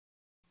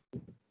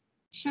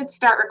Should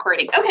start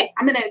recording. Okay,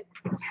 I'm gonna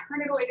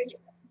turn it away to you.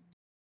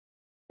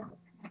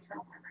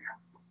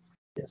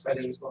 Yes, I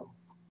did as well.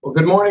 Well,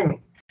 good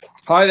morning.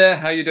 Hi there.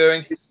 How you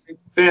doing?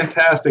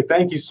 Fantastic.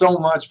 Thank you so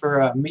much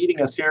for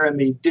meeting us here in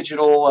the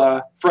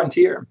digital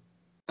frontier.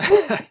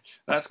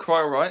 That's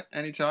quite all right.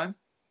 Anytime.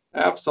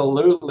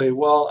 Absolutely.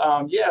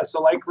 Well, yeah,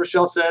 so like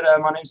Rochelle said,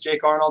 my name's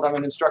Jake Arnold. I'm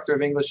an instructor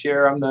of English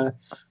here. I'm the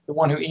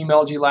one who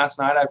emailed you last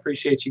night. I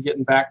appreciate you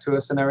getting back to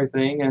us and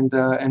everything.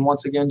 And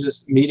once again,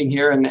 just meeting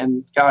here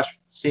and gosh,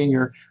 seeing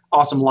your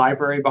awesome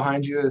library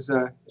behind you is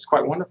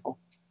quite wonderful.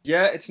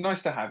 Yeah, it's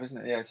nice to have, isn't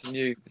it? Yeah, it's a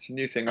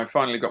new thing. I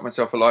finally got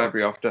myself a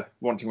library after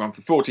wanting one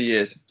for 40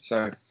 years.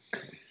 So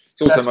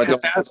it's also my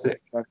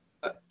fantastic.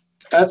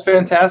 That's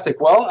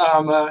fantastic.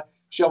 Well,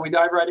 shall we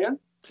dive right in?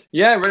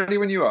 Yeah, ready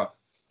when you are.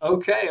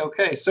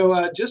 Okay.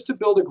 So just to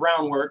build a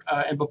groundwork,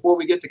 and before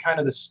we get to kind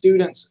of the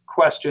students'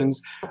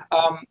 questions,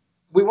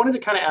 we wanted to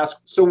kind of ask,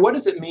 so what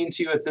does it mean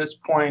to you at this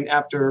point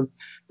after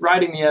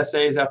writing the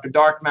essays, after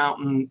Dark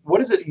Mountain? What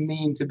does it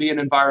mean to be an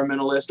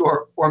environmentalist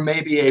or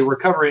maybe a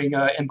recovering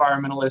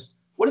environmentalist?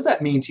 What does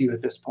that mean to you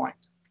at this point?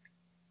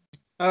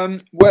 I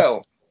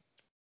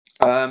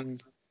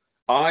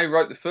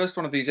wrote the first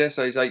one of these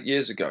essays 8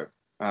 years ago,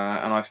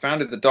 and I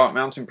founded the Dark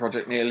Mountain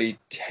Project nearly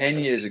 10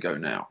 years ago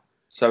now.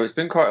 So it's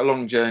been quite a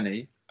long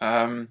journey,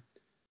 and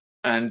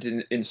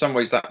in some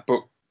ways that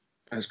book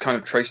has kind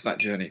of traced that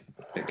journey.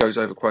 It goes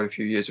over quite a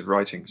few years of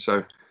writing.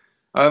 So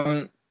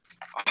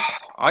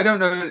I don't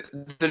know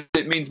that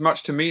it means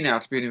much to me now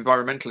to be an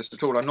environmentalist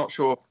at all. I'm not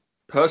sure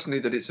personally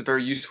that it's a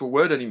very useful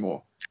word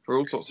anymore for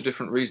all sorts of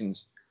different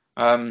reasons.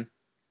 And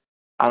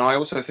I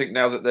also think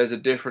now that there's a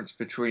difference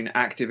between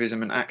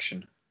activism and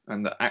action,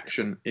 and that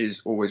action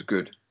is always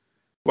good.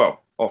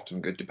 Well,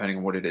 often good, depending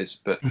on what it is,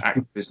 but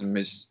activism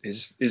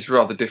is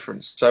rather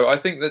different. So I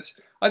think that,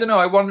 I don't know,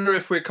 I wonder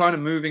if we're kind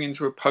of moving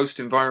into a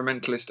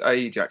post-environmentalist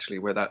age, actually,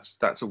 where that's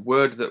a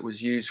word that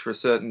was used for a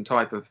certain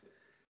type of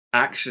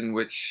action,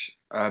 which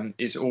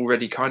is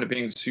already kind of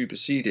being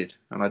superseded,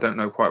 and I don't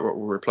know quite what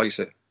will replace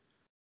it.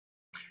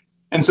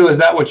 And so is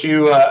that what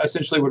you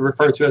essentially would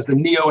refer to as the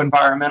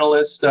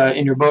neo-environmentalist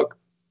in your book?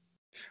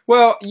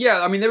 Well,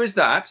 yeah, I mean, there is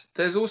that.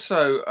 There's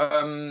also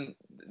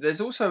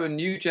a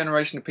new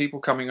generation of people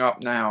coming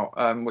up now,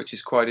 which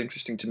is quite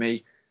interesting to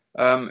me,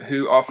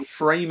 who are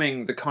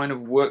framing the kind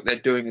of work they're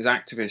doing as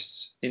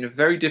activists in a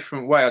very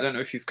different way. I don't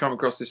know if you've come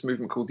across this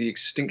movement called the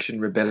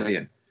Extinction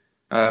Rebellion,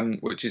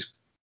 which is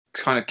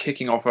kind of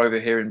kicking off over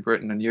here in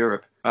Britain and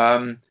Europe.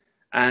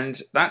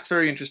 And that's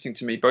very interesting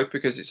to me, both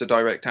because it's a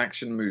direct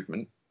action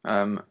movement,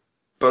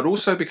 but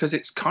also because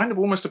it's kind of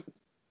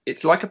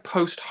it's like a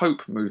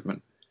post-hope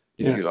movement,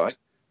 if you like.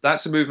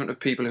 That's a movement of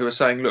people who are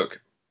saying, look,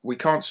 we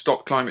can't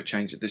stop climate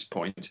change at this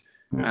point,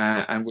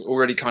 and we're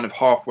already kind of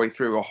halfway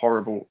through a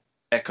horrible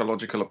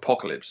ecological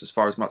apocalypse as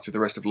far as much of the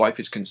rest of life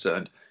is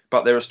concerned,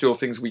 but there are still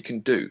things we can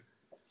do.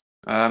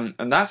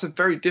 And that's a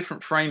very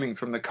different framing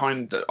from the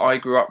kind that I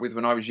grew up with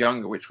when I was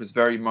younger, which was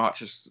very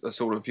much a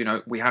sort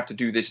of, we have to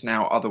do this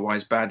now,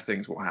 otherwise bad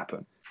things will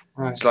happen.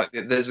 Right. It's like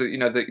there's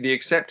the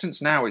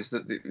acceptance now is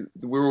that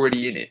we're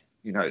already in it.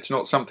 It's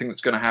not something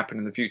that's going to happen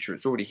in the future.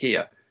 It's already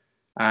here.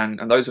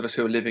 And those of us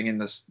who are living in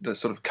the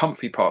sort of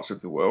comfy parts of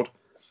the world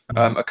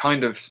are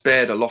kind of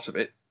spared a lot of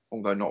it,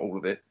 although not all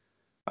of it.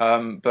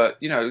 But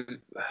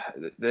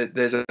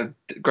there's a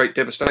great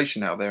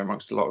devastation out there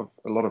amongst a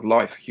lot of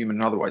life, human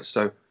and otherwise.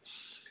 So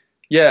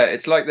yeah,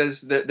 it's like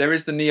there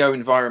is the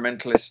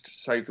neo-environmentalist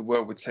save the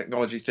world with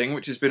technology thing,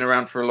 which has been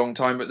around for a long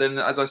time. But then,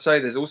 as I say,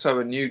 there's also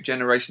a new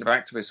generation of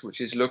activists, which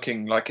is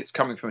looking like it's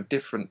coming from a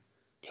different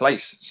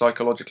place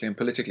psychologically and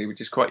politically, which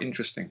is quite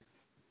interesting.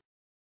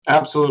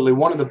 Absolutely.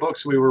 One of the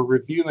books we were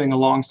reviewing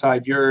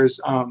alongside yours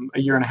a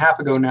year and a half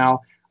ago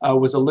now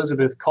was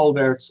Elizabeth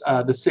Culbert's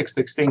The Sixth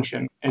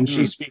Extinction, and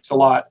she speaks a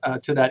lot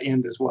to that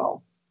end as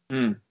well.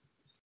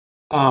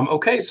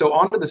 Okay, so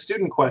on to the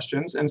student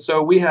questions. And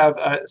so we have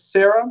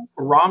Sarah,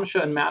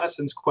 Ramsha, and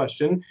Madison's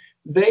question.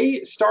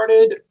 They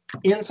started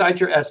inside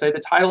your essay, the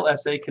title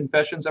essay,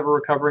 Confessions of a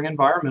Recovering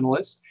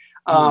Environmentalist,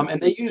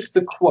 and they used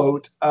the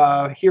quote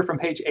here from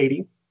page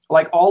 80,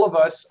 like all of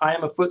us, I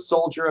am a foot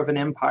soldier of an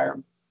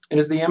empire. It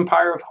is the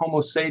empire of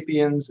Homo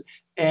sapiens,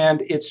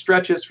 and it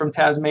stretches from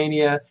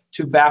Tasmania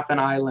to Baffin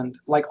Island.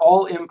 Like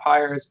all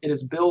empires, it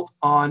is built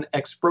on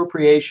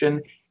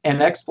expropriation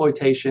and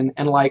exploitation,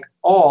 and like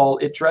all,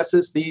 it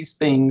dresses these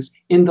things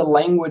in the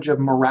language of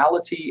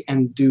morality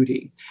and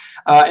duty.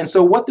 And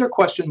so what their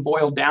question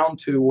boiled down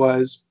to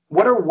was,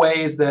 what are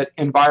ways that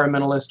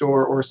environmentalists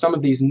or some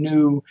of these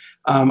new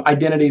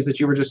identities that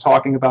you were just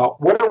talking about,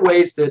 what are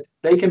ways that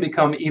they can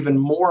become even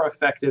more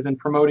effective in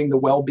promoting the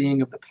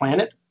well-being of the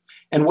planet?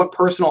 And what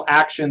personal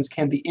actions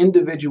can the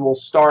individual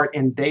start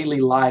in daily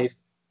life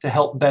to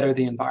help better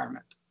the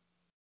environment?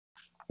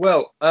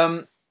 Well,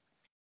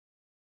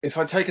 if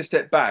I take a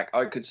step back,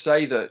 I could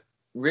say that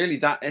really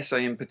that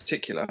essay in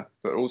particular,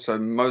 but also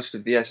most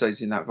of the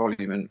essays in that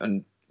volume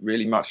and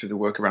really much of the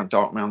work around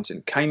Dark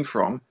Mountain came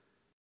from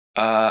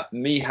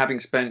me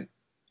having spent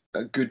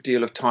a good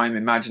deal of time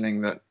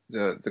imagining that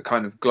the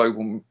kind of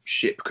global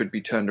ship could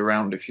be turned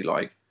around, if you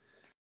like,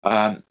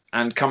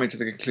 and coming to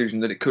the conclusion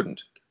that it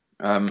couldn't.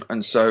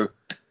 And so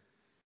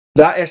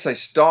that essay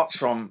starts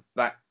from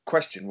that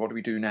question: what do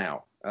we do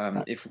now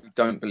if we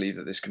don't believe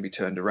that this can be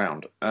turned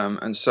around?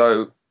 And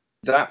so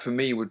that, for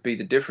me, would be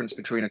the difference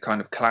between a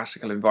kind of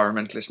classical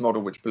environmentalist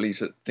model, which believes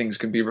that things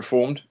can be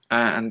reformed,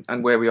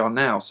 and where we are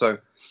now. So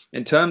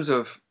in terms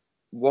of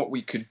what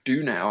we could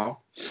do now,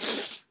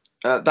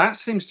 that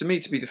seems to me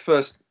to be the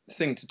first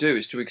thing to do,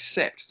 is to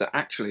accept that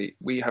actually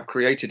we have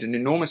created an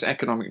enormous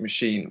economic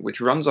machine which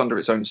runs under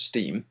its own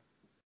steam,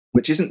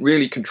 which isn't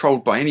really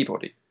controlled by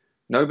anybody.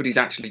 Nobody's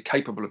actually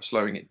capable of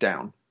slowing it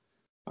down.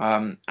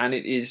 And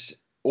it is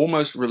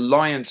almost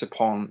reliant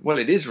upon, well,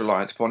 it is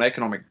reliant upon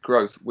economic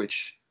growth,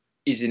 which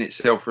is in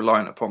itself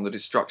reliant upon the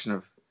destruction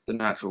of the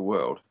natural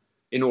world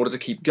in order to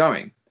keep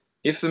going.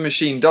 If the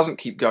machine doesn't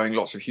keep going,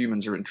 lots of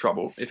humans are in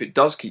trouble. If it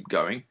does keep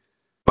going,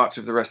 much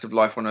of the rest of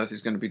life on Earth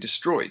is going to be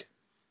destroyed.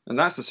 And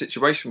that's the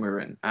situation we're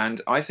in.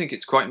 And I think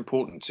it's quite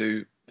important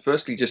to,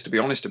 firstly, just to be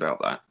honest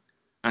about that,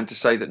 and to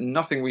say that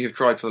nothing we have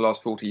tried for the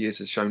last 40 years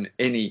has shown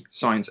any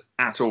signs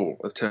at all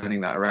of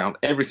turning that around.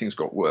 Everything's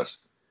got worse.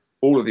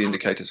 All of the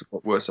indicators have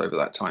got worse over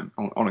that time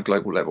on a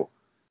global level,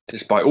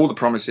 despite all the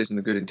promises and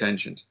the good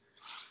intentions.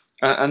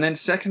 And then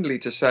secondly,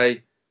 to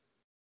say,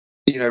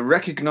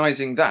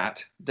 recognizing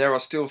that there are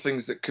still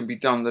things that can be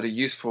done that are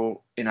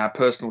useful in our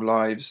personal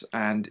lives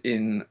and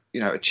in,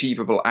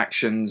 achievable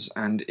actions,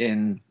 and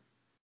in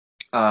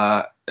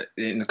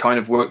the kind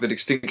of work that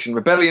Extinction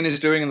Rebellion is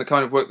doing, and the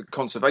kind of work that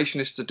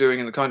conservationists are doing,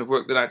 and the kind of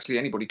work that actually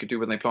anybody could do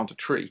when they plant a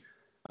tree.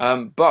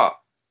 But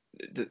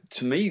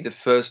to me, the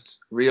first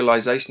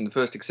realization, the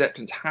first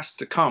acceptance has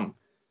to come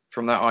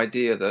from that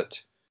idea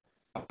that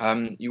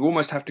you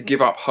almost have to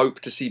give up hope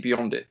to see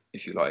beyond it,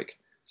 if you like.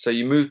 So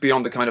you move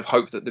beyond the kind of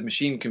hope that the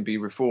machine can be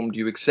reformed.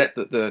 You accept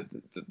that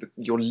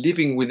you're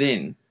living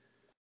within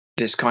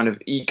this kind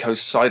of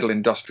ecocidal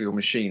industrial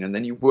machine, and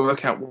then you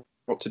work out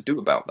what to do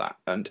about that.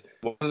 And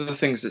one of the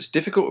things that's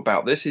difficult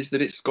about this is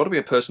that it's got to be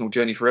a personal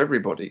journey for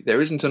everybody.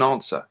 There isn't an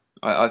answer.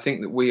 I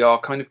think that we are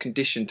kind of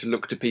conditioned to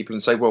look to people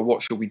and say, well,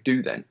 what shall we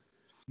do then?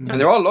 Mm-hmm.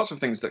 And there are lots of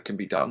things that can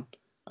be done,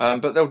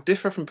 but they'll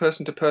differ from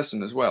person to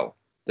person as well.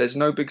 There's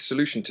no big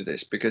solution to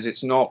this, because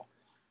it's not,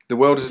 the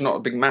world is not a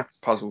big math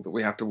puzzle that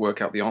we have to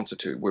work out the answer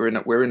to. We're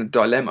in a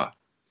dilemma,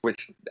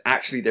 which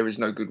actually there is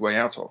no good way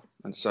out of.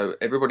 And so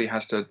everybody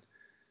has to,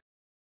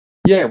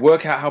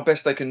 work out how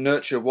best they can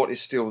nurture what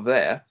is still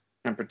there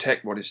and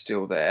protect what is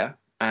still there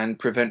and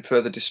prevent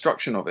further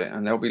destruction of it.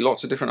 And there'll be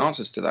lots of different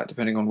answers to that,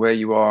 depending on where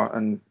you are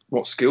and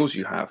what skills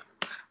you have.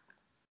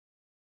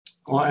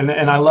 Well,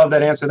 and I love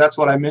that answer. That's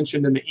what I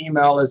mentioned in the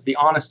email, is the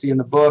honesty in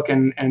the book,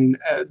 and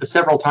the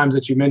several times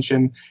that you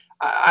mentioned,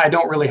 I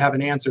don't really have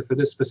an answer for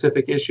this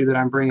specific issue that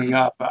I'm bringing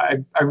up.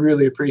 I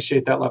really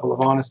appreciate that level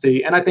of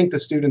honesty, and I think the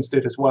students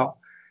did as well.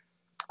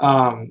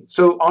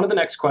 So on to the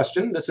next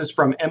question. This is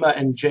from Emma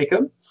and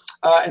Jacob,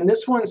 and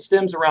this one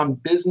stems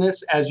around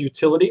business as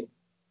utility.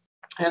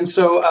 And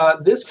so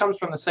this comes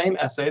from the same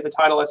essay, the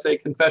title essay,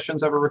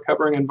 Confessions of a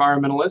Recovering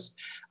Environmentalist,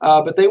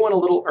 but they went a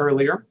little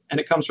earlier, and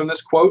it comes from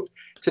this quote: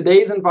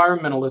 "Today's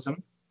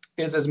environmentalism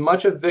is as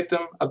much a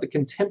victim of the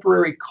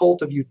contemporary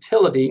cult of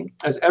utility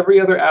as every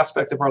other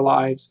aspect of our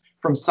lives,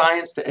 from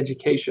science to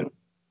education.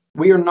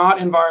 We are not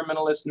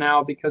environmentalists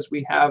now because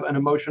we have an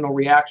emotional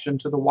reaction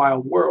to the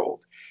wild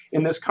world.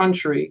 In this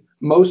country,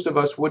 most of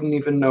us wouldn't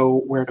even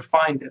know where to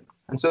find it."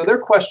 And so their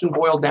question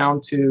boiled down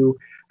to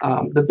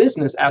the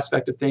business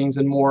aspect of things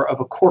and more of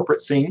a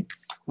corporate scene.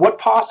 What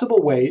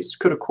possible ways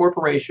could a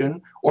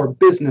corporation or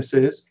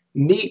businesses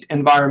meet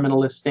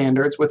environmentalist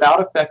standards without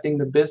affecting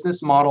the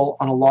business model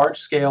on a large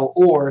scale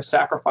or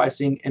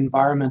sacrificing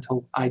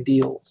environmental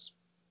ideals?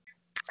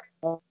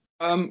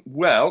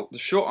 Well, the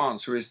short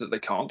answer is that they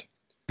can't,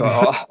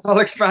 but I'll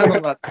expand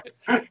on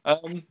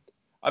that.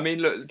 I mean,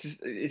 look,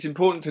 it's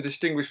important to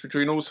distinguish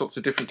between all sorts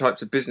of different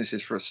types of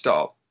businesses for a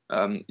start.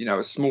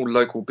 A small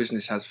local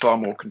business has far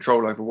more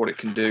control over what it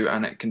can do,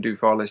 and it can do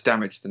far less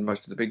damage than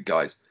most of the big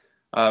guys.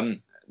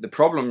 The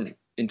problem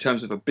in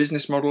terms of a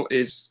business model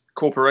is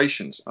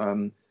corporations,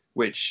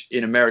 which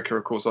in America,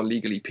 of course, are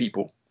legally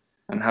people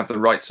and have the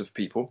rights of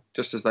people,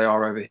 just as they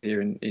are over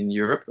here in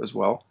Europe as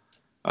well.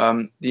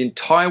 The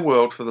entire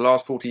world for the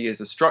last 40 years,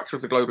 the structure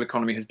of the global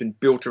economy has been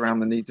built around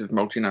the needs of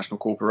multinational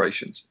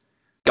corporations.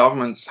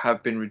 Governments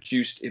have been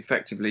reduced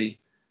effectively,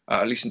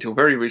 at least until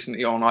very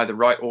recently, on either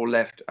right or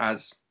left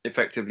as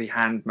effectively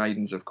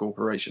handmaidens of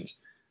corporations.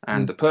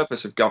 And the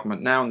purpose of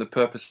government now, and the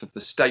purpose of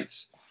the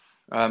states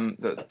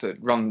that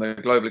run the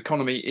global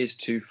economy, is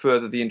to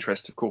further the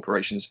interests of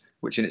corporations,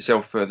 which in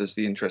itself furthers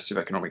the interests of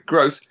economic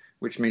growth,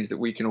 which means that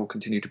we can all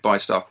continue to buy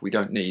stuff we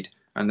don't need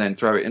and then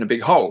throw it in a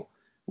big hole,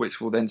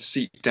 which will then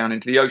seep down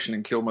into the ocean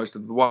and kill most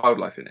of the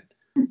wildlife in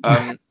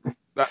it.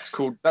 That's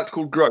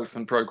called growth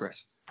and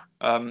progress.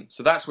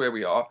 So that's where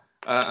we are.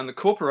 And the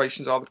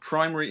corporations are the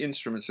primary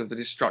instruments of the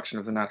destruction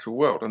of the natural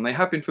world. And they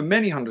have been for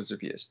many hundreds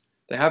of years.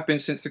 They have been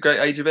since the great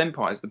age of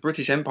empires. The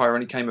British Empire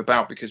only came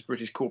about because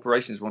British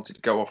corporations wanted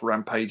to go off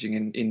rampaging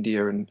in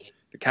India and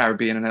the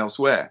Caribbean and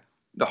elsewhere.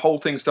 The whole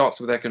thing starts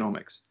with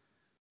economics.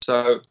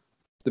 So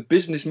the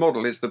business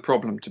model is the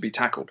problem to be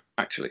tackled,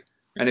 actually.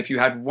 And if you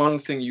had one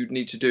thing you'd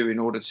need to do in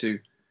order to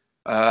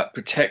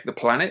protect the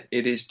planet,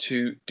 it is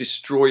to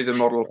destroy the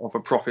model of a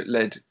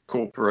profit-led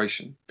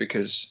corporation,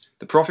 because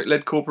the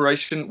profit-led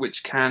corporation,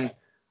 which can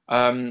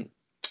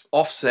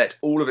offset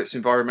all of its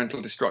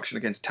environmental destruction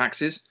against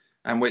taxes,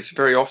 and which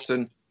very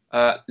often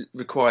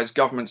requires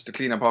governments to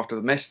clean up after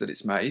the mess that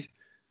it's made,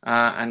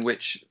 and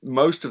which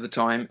most of the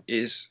time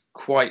is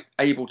quite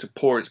able to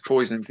pour its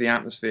poison into the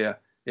atmosphere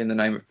in the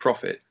name of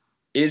profit,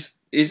 is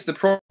the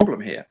problem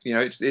here. You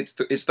know,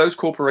 it's those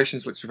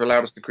corporations which have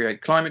allowed us to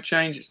create climate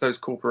change. It's those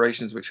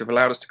corporations which have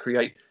allowed us to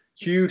create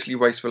hugely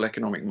wasteful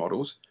economic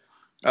models.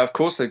 Of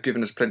course, they've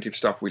given us plenty of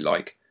stuff we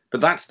like,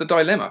 but that's the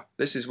dilemma.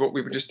 This is what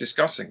we were just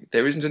discussing.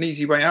 There isn't an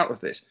easy way out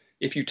of this.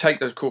 If you take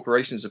those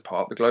corporations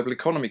apart, the global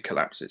economy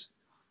collapses.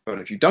 But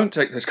if you don't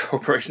take those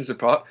corporations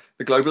apart,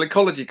 the global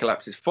ecology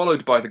collapses,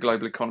 followed by the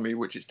global economy,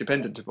 which it's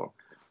dependent upon.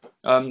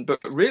 But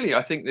really,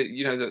 I think that,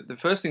 you know, the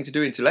first thing to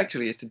do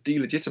intellectually is to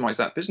delegitimize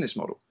that business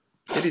model.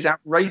 It is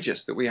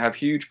outrageous that we have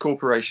huge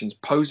corporations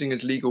posing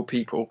as legal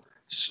people,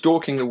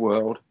 stalking the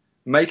world,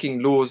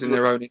 making laws in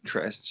their own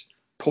interests,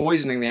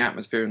 poisoning the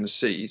atmosphere and the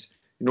seas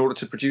in order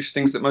to produce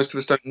things that most of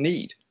us don't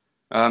need,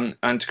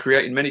 and to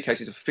create, in many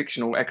cases, a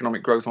fictional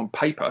economic growth on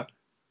paper,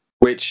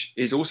 which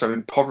is also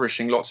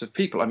impoverishing lots of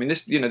people. I mean,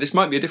 this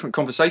might be a different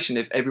conversation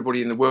if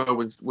everybody in the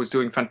world was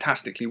doing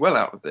fantastically well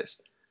out of this.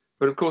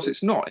 But of course,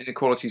 it's not.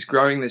 Inequality is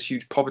growing. There's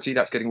huge poverty.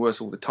 That's getting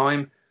worse all the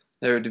time.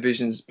 There are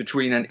divisions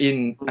between and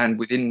in and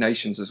within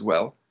nations as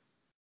well.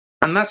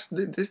 And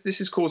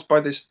this is caused by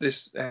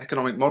this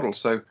economic model.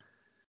 So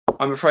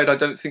I'm afraid I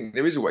don't think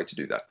there is a way to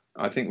do that.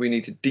 I think we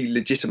need to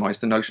delegitimize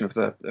the notion of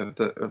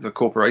the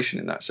corporation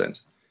in that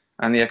sense,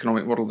 and the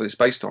economic model that it's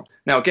based on.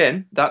 Now,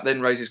 again, that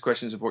then raises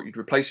questions of what you'd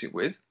replace it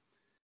with.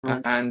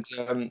 And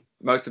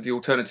most of the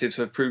alternatives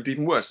have proved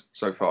even worse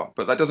so far.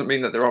 But that doesn't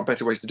mean that there aren't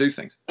better ways to do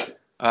things.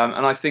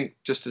 And I think,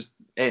 just to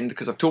end,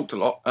 because I've talked a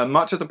lot,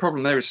 much of the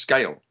problem there is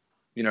scale.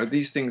 You know,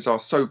 these things are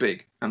so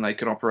big and they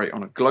can operate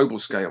on a global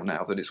scale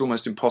now that it's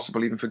almost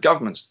impossible even for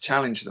governments to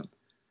challenge them.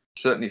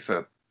 Certainly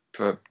for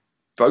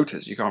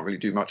voters, you can't really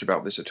do much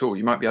about this at all.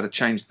 You might be able to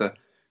change the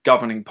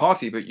governing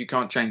party, but you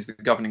can't change the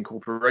governing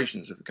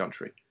corporations of the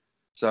country.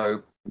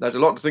 So there's a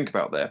lot to think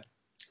about there.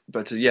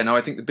 But yeah, no,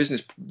 I think the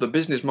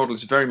business model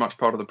is very much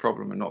part of the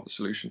problem and not the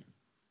solution.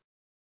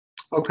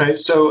 Okay,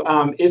 so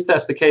if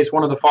that's the case,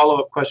 one of the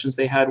follow-up questions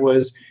they had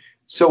was,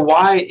 so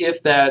why,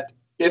 if that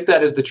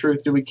is the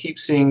truth, do we keep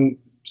seeing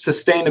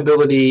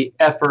sustainability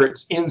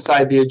efforts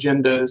inside the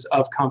agendas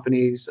of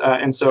companies?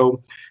 And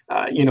so,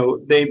 you know,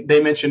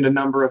 they mentioned a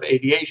number of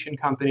aviation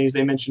companies.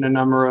 They mentioned a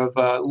number of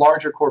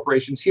larger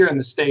corporations here in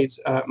the States,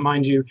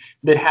 mind you,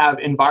 that have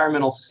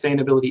environmental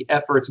sustainability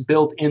efforts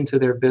built into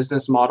their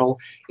business model.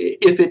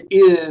 If it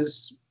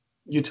is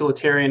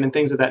utilitarian and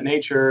things of that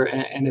nature,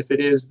 and if it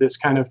is this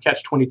kind of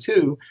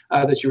catch-22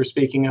 that you were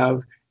speaking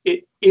of,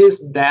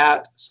 is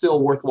that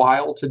still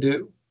worthwhile to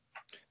do?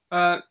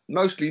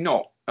 Mostly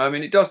not. I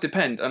mean, it does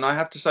depend. And I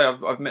have to say,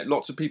 I've met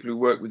lots of people who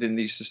work within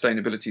these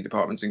sustainability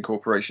departments in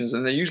corporations,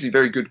 and they're usually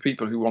very good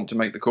people who want to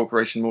make the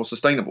corporation more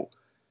sustainable.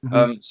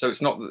 Mm-hmm. So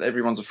it's not that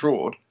everyone's a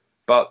fraud,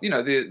 but, you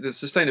know, the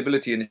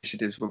sustainability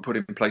initiatives were put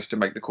in place to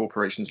make the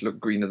corporations look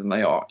greener than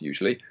they are,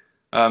 usually.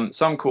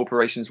 Some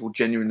corporations will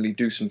genuinely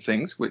do some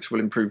things which will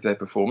improve their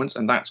performance,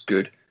 and that's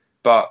good.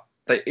 But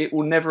it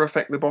will never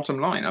affect the bottom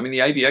line. I mean,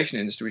 the aviation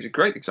industry is a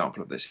great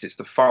example of this. It's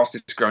the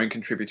fastest growing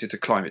contributor to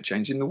climate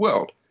change in the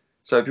world.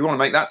 So if you want to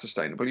make that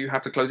sustainable, you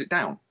have to close it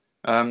down.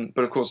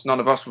 But of course,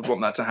 none of us would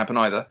want that to happen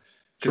either,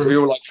 because we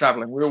all like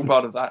traveling. We're all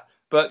part of that.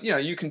 But, you know,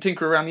 you can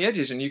tinker around the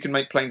edges and you can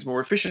make planes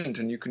more efficient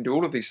and you can do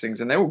all of these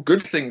things. And they're all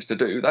good things to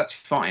do. That's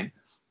fine.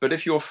 But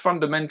if your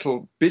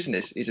fundamental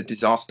business is a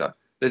disaster,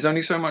 there's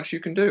only so much you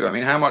can do. I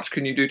mean, how much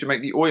can you do to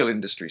make the oil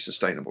industry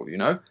sustainable? You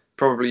know,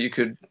 probably you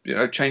could, you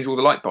know, change all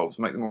the light bulbs,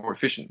 make them more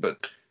efficient.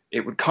 But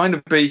it would kind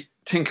of be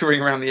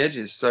tinkering around the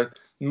edges. So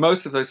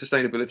most of those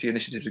sustainability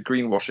initiatives are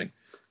greenwashing.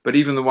 But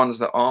even the ones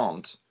that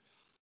aren't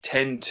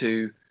tend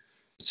to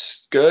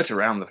skirt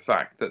around the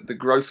fact that the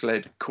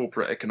growth-led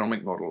corporate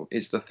economic model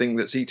is the thing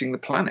that's eating the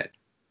planet.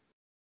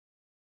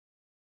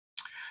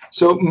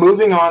 So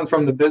moving on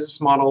from the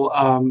business model,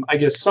 I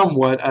guess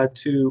somewhat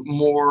to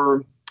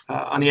more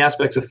on the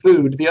aspects of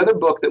food, the other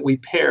book that we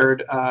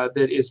paired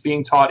that is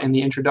being taught in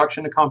the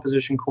Introduction to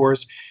Composition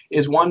course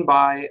is one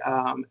by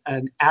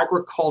an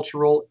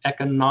agricultural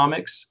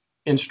economics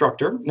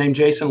instructor named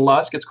Jason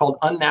Lusk. It's called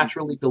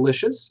Unnaturally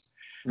Delicious.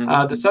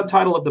 The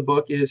subtitle of the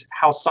book is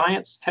How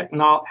Science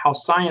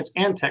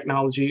and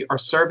Technology Are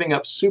Serving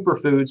Up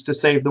Superfoods to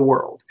Save the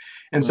World.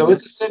 And so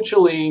it's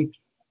essentially,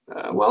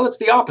 well, it's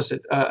the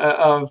opposite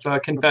of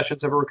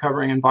Confessions of a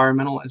Recovering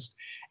Environmentalist.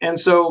 And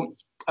so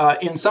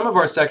in some of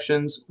our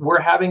sections,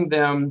 we're having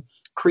them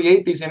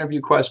create these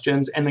interview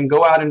questions and then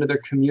go out into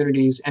their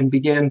communities and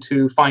begin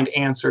to find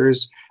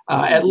answers,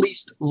 at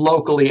least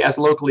locally as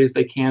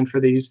they can for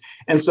these.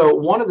 And so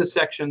one of the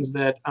sections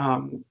that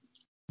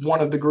one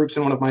of the groups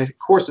in one of my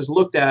courses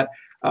looked at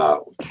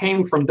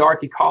came from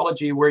dark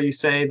ecology, where you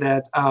say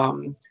that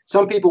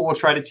some people will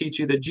try to teach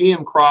you that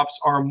GM crops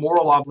are a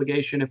moral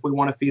obligation if we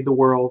want to feed the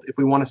world, if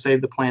we want to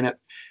save the planet.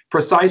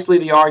 Precisely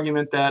the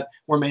argument that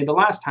were made the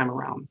last time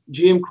around.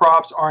 GM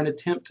crops are an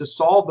attempt to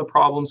solve the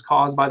problems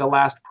caused by the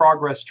last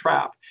progress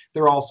trap.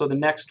 They're also the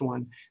next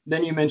one.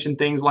 Then you mentioned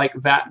things like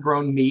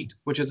vat-grown meat,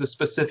 which is a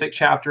specific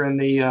chapter in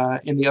the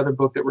other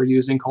book that we're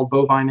using called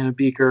Bovine in a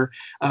Beaker.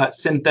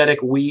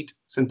 Synthetic wheat,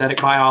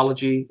 synthetic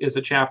biology is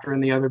a chapter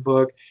in the other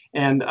book,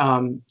 and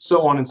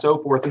so on and so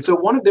forth. And so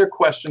one of their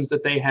questions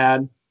that they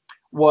had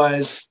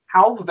was,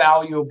 how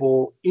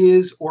valuable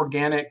is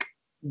organic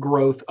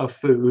growth of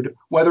food,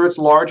 whether it's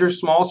large or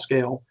small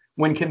scale,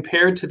 when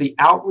compared to the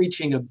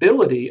outreaching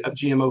ability of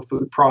GMO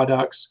food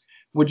products?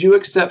 Would you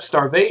accept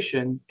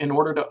starvation in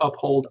order to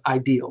uphold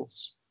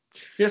ideals?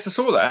 Yes, I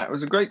saw that. It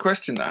was a great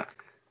question, that.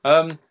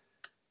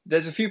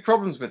 There's a few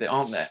problems with it,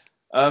 aren't there?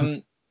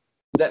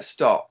 Let's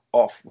start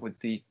off with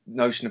the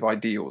notion of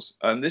ideals.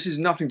 This is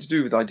nothing to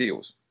do with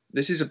ideals.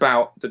 This is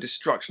about the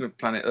destruction of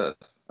planet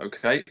Earth,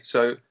 okay?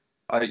 So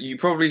you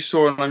probably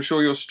saw, and I'm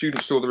sure your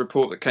students saw, the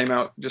report that came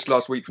out just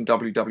last week from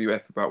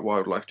WWF about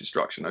wildlife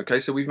destruction.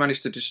 Okay, so we've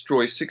managed to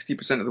destroy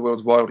 60% of the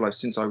world's wildlife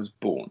since I was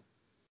born.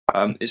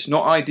 It's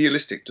not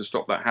idealistic to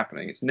stop that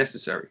happening. It's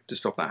necessary to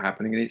stop that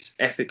happening, and it's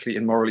ethically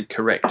and morally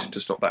correct to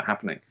stop that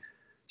happening.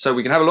 So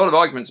we can have a lot of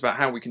arguments about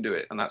how we can do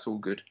it, and that's all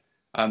good.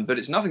 But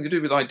it's nothing to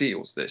do with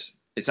ideals.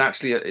 It's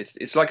actually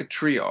it's like a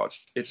triage.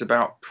 It's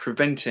about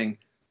preventing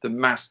the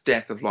mass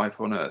death of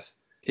life on Earth.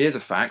 Here's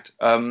a fact.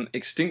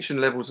 Extinction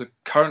levels are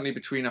currently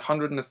between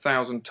 100 and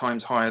 1,000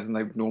 times higher than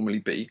they would normally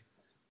be,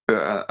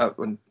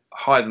 and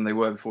higher than they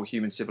were before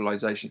human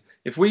civilization.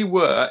 If we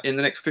were, in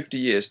the next 50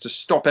 years, to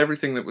stop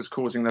everything that was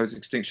causing those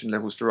extinction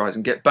levels to rise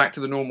and get back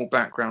to the normal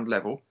background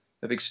level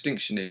of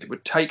extinction, it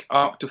would take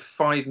up to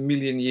 5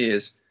 million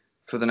years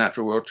for the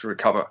natural world to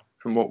recover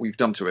from what we've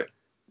done to it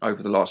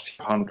over the last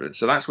few hundred.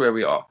 So that's where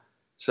we are.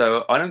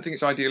 So I don't think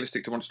it's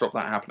idealistic to want to stop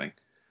that happening.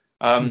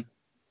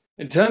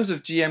 In terms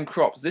of GM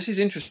crops, this is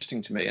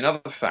interesting to me.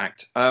 Another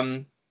fact,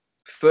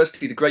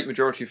 firstly, the great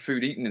majority of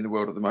food eaten in the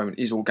world at the moment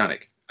is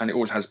organic, and it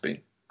always has been.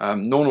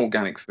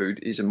 Non-organic food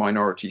is a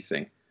minority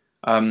thing.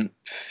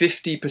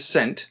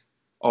 50%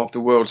 of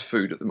the world's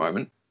food at the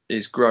moment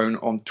is grown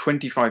on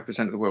 25%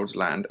 of the world's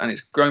land, and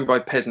it's grown by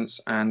peasants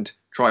and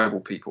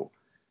tribal people.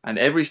 And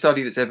every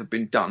study that's ever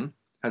been done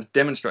has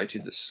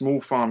demonstrated that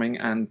small farming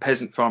and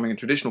peasant farming and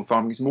traditional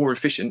farming is more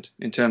efficient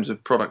in terms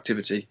of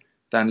productivity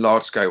than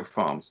large-scale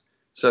farms.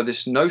 So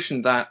this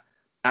notion that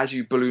as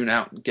you balloon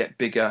out and get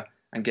bigger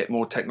and get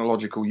more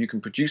technological, you can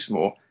produce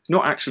more, it's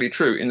not actually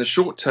true. In the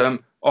short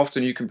term,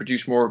 often you can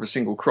produce more of a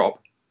single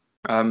crop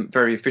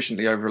very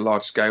efficiently over a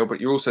large scale,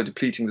 but you're also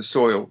depleting the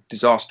soil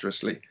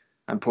disastrously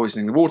and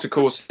poisoning the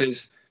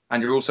watercourses,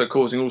 and you're also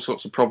causing all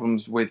sorts of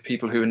problems with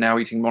people who are now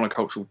eating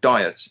monocultural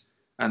diets,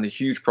 and the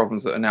huge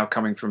problems that are now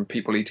coming from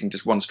people eating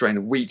just one strain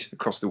of wheat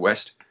across the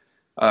West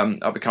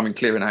are becoming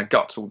clear in our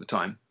guts all the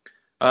time.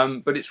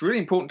 But it's really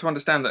important to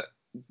understand that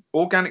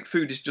organic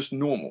food is just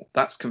normal.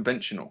 That's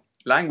conventional.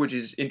 Language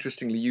is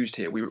interestingly used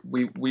here.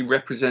 We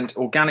represent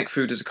organic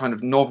food as a kind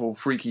of novel,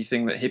 freaky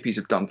thing that hippies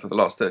have done for the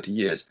last 30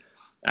 years.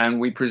 And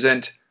we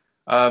present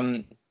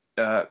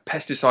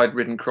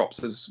pesticide-ridden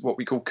crops as what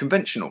we call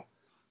conventional.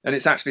 And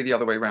it's actually the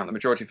other way around. The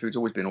majority of food's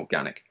always been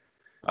organic.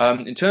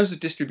 In terms of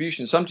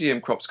distribution, some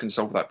GM crops can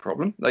solve that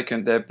problem.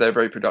 They're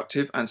very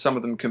productive, and some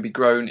of them can be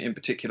grown in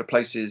particular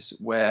places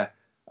where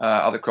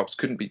other crops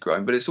couldn't be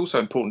grown. But it's also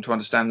important to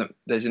understand that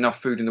there's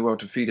enough food in the world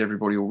to feed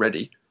everybody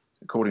already,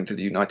 according to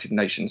the United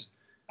Nations,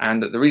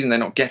 and that the reason they're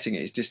not getting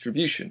it is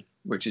distribution,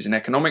 which is an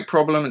economic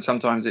problem, and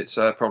sometimes it's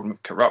a problem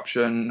of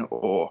corruption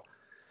or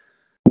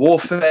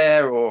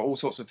warfare or all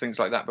sorts of things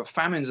like that. But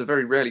famines are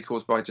very rarely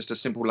caused by just a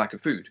simple lack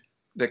of food.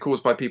 They're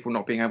caused by people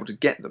not being able to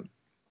get them.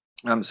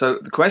 So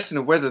the question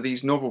of whether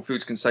these novel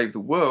foods can save the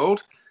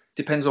world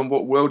depends on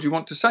what world you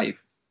want to save.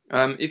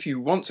 If you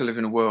want to live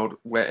in a world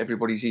where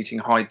everybody's eating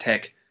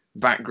high-tech,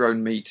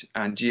 vat-grown meat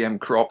and GM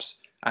crops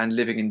and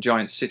living in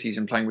giant cities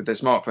and playing with their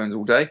smartphones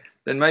all day,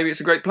 then maybe it's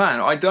a great plan.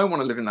 I don't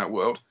want to live in that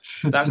world.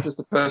 That's just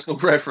a personal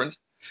preference.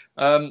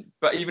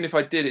 But even if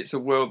I did, it's a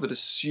world that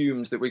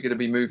assumes that we're going to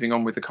be moving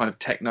on with the kind of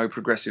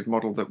techno-progressive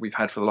model that we've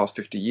had for the last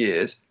 50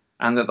 years,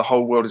 and that the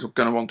whole world is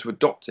going to want to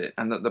adopt it,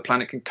 and that the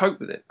planet can cope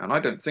with it. And I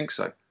don't think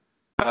so.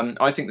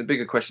 I think the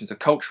bigger questions are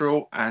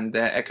cultural and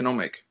they're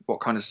economic. What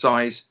kind of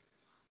size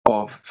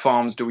of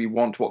farms do we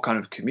want? What kind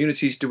of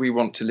communities do we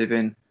want to live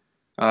in?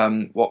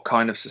 What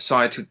kind of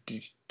society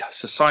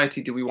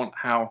do we want?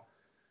 How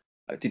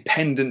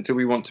dependent do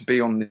we want to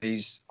be on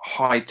these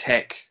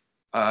high-tech,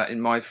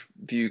 in my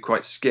view,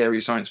 quite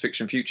scary science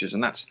fiction futures?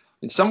 And that's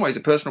in some ways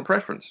a personal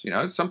preference. You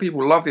know, some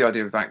people love the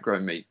idea of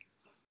vat-grown meat.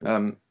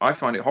 I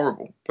find it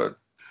horrible, but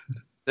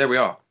there we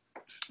are.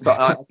 But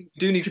I think you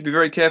do need to be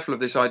very careful of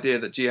this idea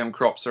that GM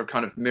crops are a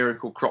kind of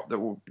miracle crop that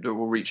will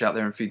reach out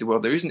there and feed the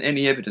world. There isn't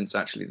any evidence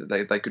actually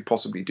that they could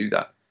possibly do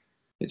that.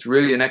 It's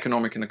really an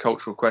economic and a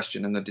cultural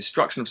question, and the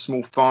destruction of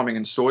small farming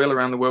and soil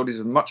around the world is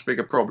a much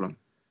bigger problem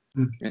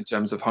in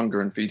terms of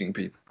hunger and feeding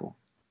people.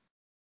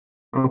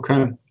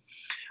 Okay.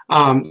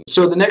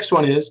 So the next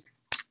one is,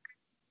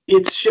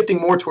 it's shifting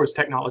more towards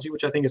technology,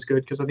 which I think is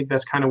good, because I think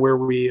that's kind of where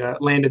we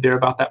landed there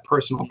about that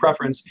personal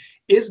preference.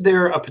 Is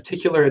there a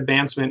particular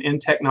advancement in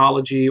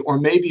technology, or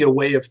maybe a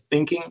way of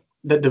thinking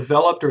that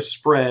developed or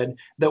spread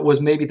that was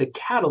maybe the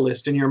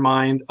catalyst in your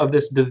mind of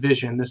this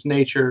division, this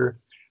nature,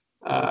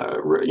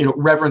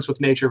 reverence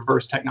with nature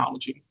versus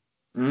technology?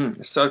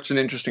 It's such an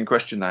interesting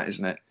question, that,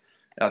 isn't it?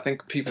 I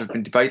think people have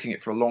been debating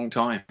it for a long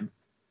time.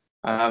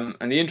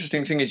 And the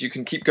interesting thing is you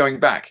can keep going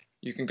back.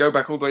 You can go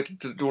back all the way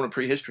to the dawn of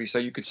prehistory. So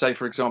you could say,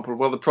 for example,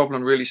 well, the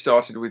problem really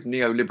started with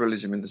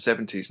neoliberalism in the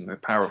 70s and the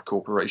power of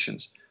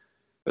corporations.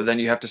 But then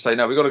you have to say,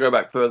 no, we've got to go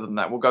back further than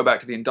that. We'll go back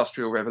to the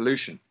Industrial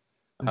Revolution,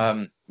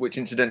 which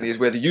incidentally is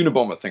where the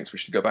Unabomber thinks we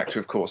should go back to,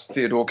 of course.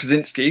 Theodore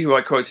Kaczynski, who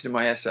I quoted in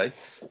my essay,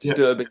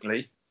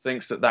 disturbingly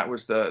thinks that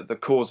was the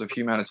cause of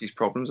humanity's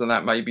problems, and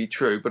that may be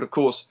true. But of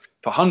course,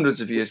 for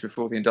hundreds of years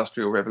before the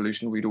Industrial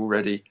Revolution, we'd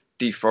already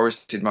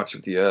deforested much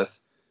of the earth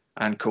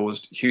and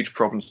caused huge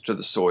problems to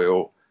the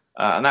soil.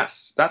 And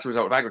that's a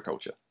result of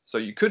agriculture. So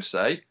you could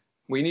say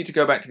we need to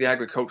go back to the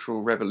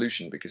agricultural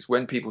revolution, because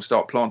when people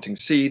start planting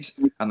seeds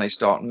and they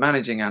start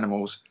managing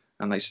animals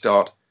and they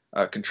start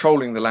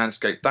controlling the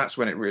landscape, that's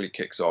when it really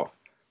kicks off.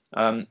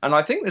 And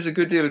I think there's a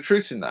good deal of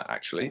truth in that,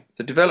 actually.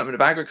 The development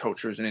of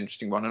agriculture is an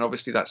interesting one. And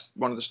obviously, that's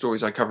one of the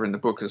stories I cover in the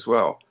book as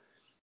well.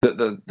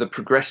 The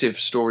progressive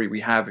story we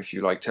have, if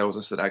you like, tells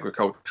us that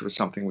agriculture was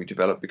something we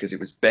developed because it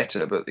was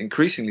better. But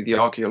increasingly, the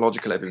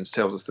archaeological evidence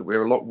tells us that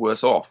we're a lot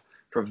worse off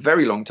for a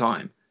very long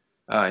time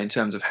in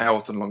terms of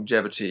health and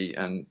longevity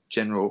and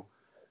general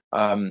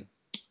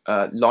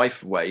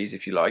life ways,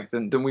 if you like,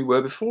 than we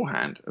were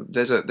beforehand.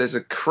 There's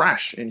a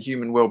crash in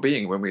human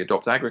well-being when we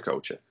adopt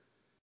agriculture.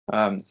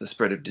 The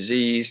spread of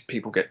disease,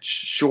 people get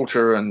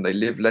shorter and they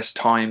live less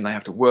time, they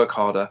have to work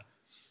harder.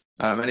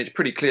 And it's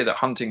pretty clear that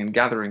hunting and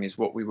gathering is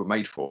what we were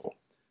made for.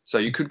 So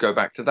you could go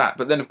back to that.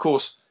 But then, of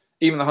course,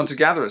 even the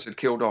hunter-gatherers had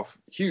killed off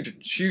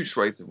huge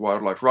swathes of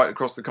wildlife right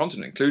across the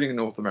continent, including in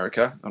North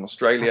America and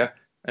Australia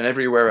and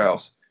everywhere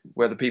else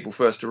where the people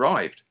first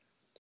arrived.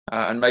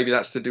 And maybe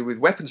that's to do with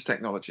weapons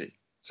technology.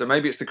 So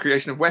maybe it's the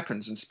creation of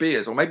weapons and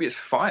spears, or maybe it's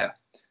fire.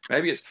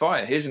 Maybe it's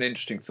fire. Here's an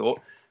interesting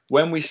thought.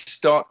 When we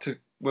start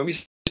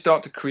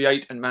to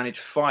create and manage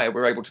fire,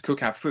 we're able to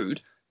cook our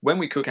food. When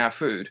we cook our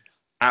food,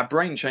 our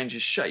brain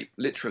changes shape,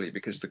 literally,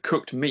 because the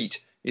cooked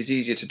meat is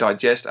easier to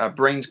digest. Our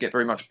brains get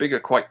very much bigger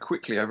quite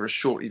quickly over a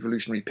short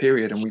evolutionary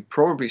period, and we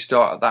probably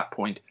start at that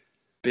point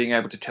being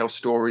able to tell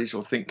stories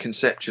or think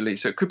conceptually.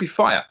 So it could be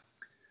fire.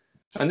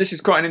 And this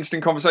is quite an interesting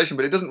conversation,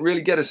 but it doesn't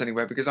really get us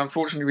anywhere, because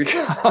unfortunately we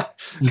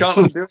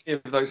can't do any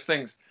of those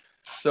things.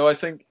 So I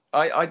think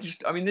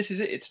this is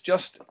it.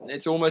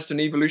 It's almost an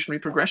evolutionary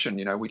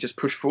progression. We just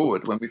push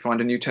forward. When we find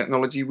a new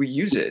technology, we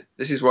use it.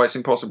 This is why it's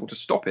impossible to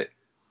stop it.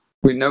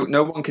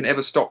 No one can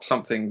ever stop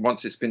something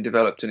once it's been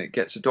developed and it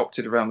gets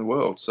adopted around the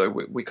world. So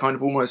we're kind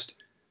of almost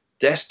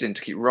destined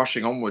to keep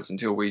rushing onwards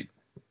until we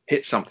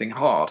hit something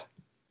hard,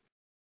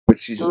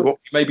 which is what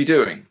we may be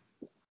doing.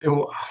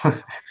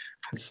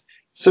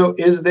 So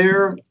is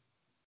there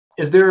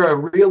a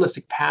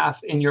realistic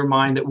path in your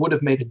mind that would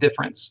have made a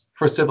difference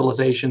for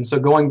civilization? So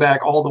going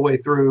back all the way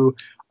through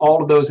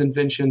all of those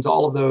inventions,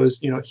 all of those,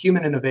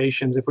 human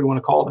innovations, if we want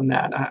to call them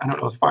that. I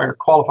don't know if fire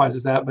qualifies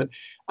as that, but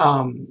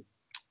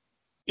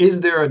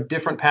is there a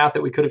different path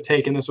that we could have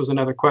taken? This was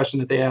another question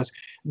that they asked,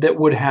 that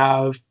would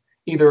have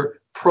either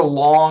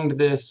prolonged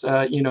this,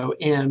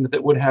 end,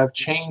 that would have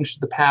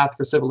changed the path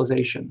for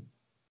civilization?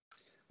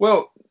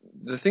 Well,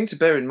 the thing to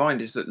bear in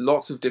mind is that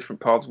lots of different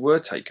paths were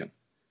taken.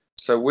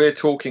 So we're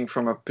talking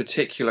from a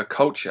particular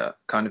culture,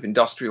 kind of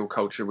industrial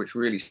culture, which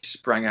really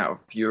sprang out of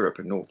Europe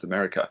and North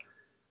America.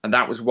 And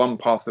that was one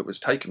path that was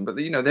taken. But,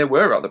 there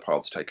were other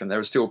paths taken. There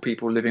are still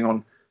people living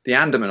on the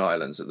Andaman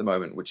Islands at the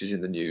moment, which is in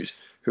the news,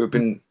 who have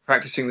been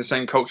practicing the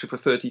same culture for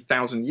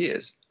 30,000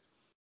 years.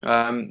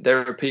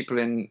 There are people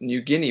in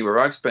New Guinea, where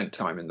I've spent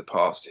time in the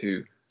past,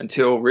 who,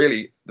 until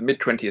really the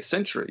mid-20th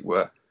century,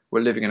 were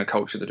living in a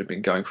culture that had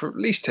been going for at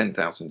least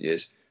 10,000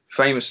 years.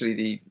 Famously,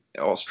 the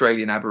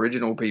Australian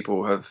Aboriginal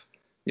people have,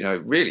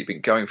 really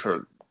been going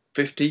for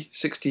 50,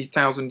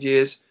 60,000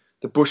 years.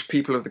 The bush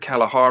people of the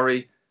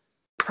Kalahari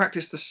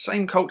practiced the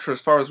same culture,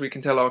 as far as we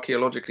can tell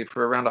archaeologically,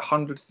 for around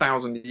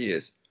 100,000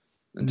 years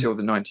until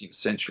the 19th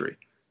century.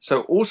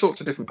 So all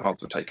sorts of different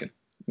paths were taken.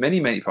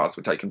 Many, many paths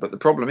were taken. But the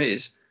problem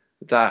is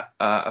that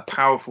a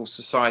powerful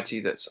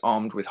society that's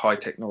armed with high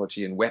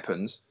technology and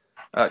weapons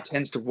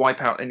tends to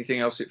wipe out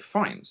anything else it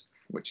finds,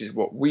 which is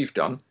what we've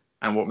done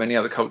and what many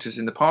other cultures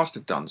in the past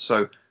have done.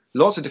 So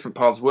lots of different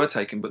paths were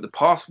taken, but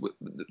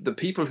the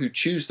people who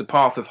choose the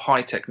path of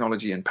high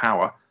technology and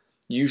power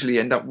usually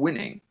end up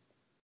winning.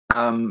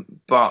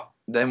 But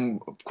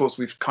then, of course,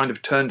 we've kind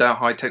of turned our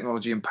high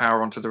technology and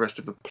power onto the rest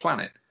of the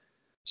planet.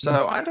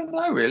 So I don't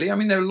know, really. I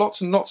mean, there are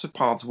lots and lots of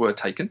paths were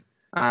taken.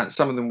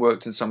 Some of them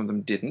worked and some of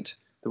them didn't.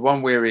 The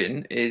one we're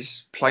in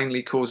is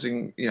plainly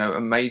causing, a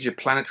major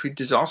planetary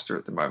disaster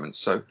at the moment.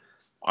 So,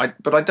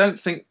 but I don't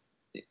think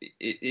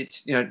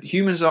it's,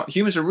 humans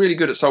are really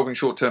good at solving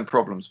short-term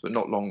problems, but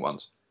not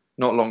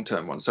not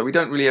long-term ones. So we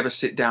don't really ever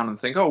sit down and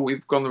think, oh,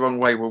 we've gone the wrong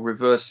way, we'll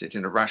reverse it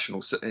in a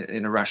rational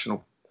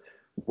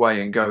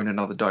way and go in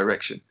another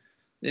direction.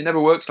 It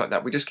never works like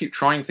that. We just keep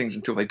trying things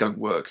until they don't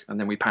work, and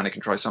then we panic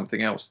and try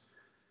something else.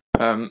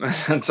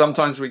 And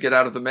sometimes we get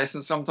out of the mess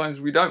and sometimes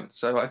we don't.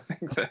 So I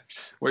think that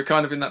we're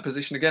kind of in that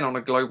position again on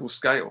a global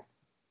scale.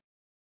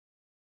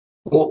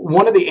 Well,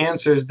 one of the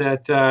answers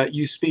that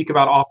you speak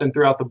about often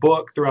throughout the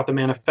book, throughout the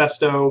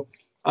manifesto,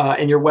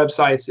 and your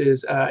websites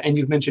is, and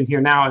you've mentioned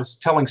here now, is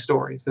telling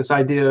stories. This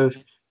idea of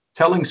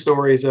telling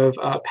stories, of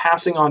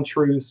passing on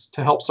truths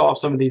to help solve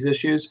some of these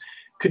issues.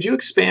 Could you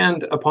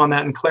expand upon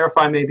that and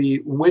clarify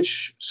maybe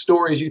which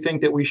stories you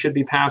think that we should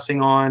be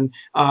passing on?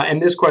 And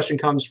this question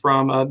comes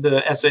from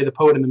the essay, The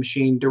Poet and the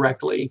Machine,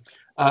 directly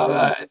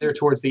there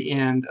towards the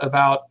end,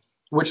 about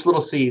which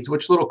little seeds,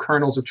 which little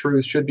kernels of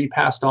truth should be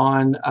passed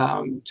on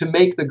to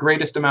make the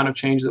greatest amount of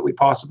change that we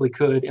possibly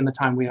could in the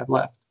time we have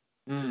left.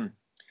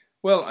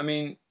 Well, I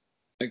mean,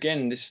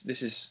 again, this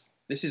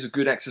is a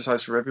good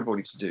exercise for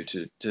everybody to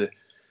do, to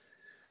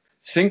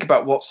think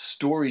about what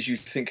stories you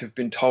think have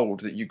been told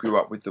that you grew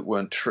up with that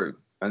weren't true,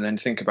 and then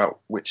think about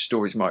which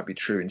stories might be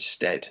true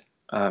instead.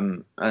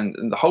 And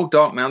the whole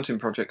Dark Mountain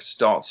project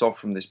starts off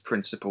from this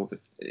principle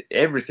that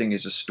everything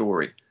is a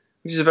story,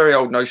 which is a very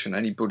old notion.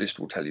 Any Buddhist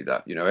will tell you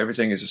that,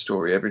 everything is a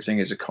story, everything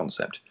is a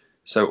concept.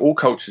 So all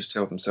cultures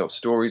tell themselves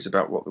stories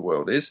about what the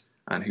world is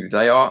and who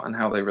they are and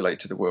how they relate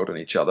to the world and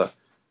each other.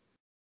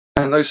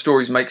 And those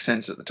stories make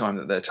sense at the time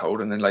that they're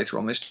told, and then later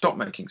on they stop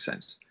making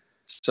sense.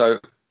 So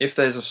if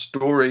there's a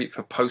story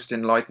for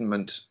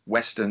post-Enlightenment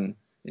Western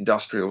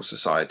industrial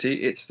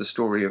society, it's the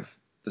story of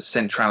the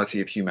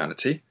centrality of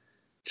humanity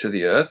to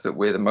the earth, that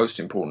we're the most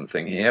important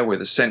thing here, we're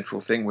the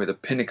central thing, we're the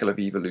pinnacle of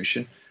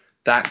evolution.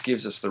 That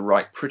gives us the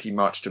right pretty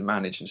much to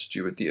manage and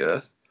steward the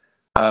earth.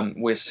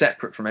 We're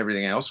separate from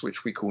everything else,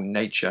 which we call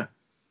nature,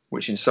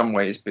 which in some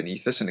way is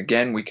beneath us. And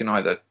again, we can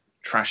either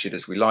trash it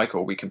as we like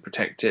or we can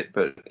protect it,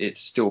 but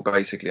it's still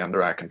basically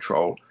under our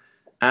control.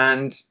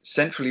 And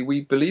centrally,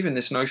 we believe in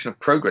this notion of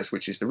progress,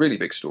 which is the really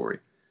big story,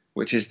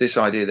 which is this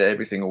idea that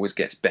everything always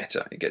gets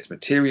better. It gets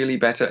materially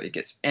better. It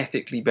gets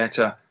ethically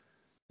better.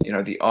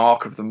 The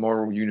arc of the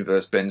moral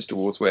universe bends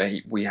towards where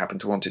we happen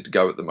to want it to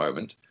go at the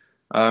moment.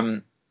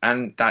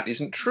 And that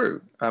isn't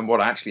true.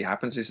 What actually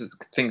happens is that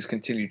things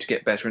continue to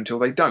get better until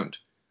they don't.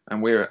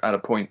 And we're at a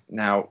point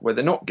now where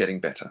they're not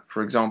getting better.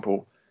 For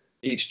example,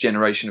 each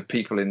generation of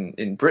people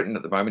in Britain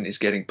at the moment is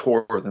getting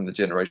poorer than the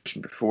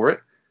generation before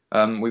it.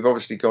 We've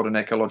obviously got an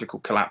ecological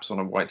collapse on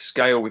a wide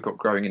scale. We've got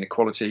growing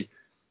inequality.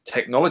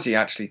 Technology,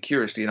 actually,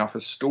 curiously enough,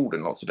 has stalled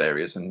in lots of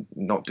areas and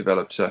not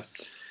developed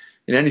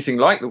in anything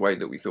like the way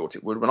that we thought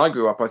it would. When I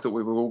grew up, I thought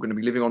we were all going to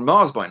be living on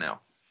Mars by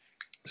now.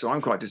 So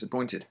I'm quite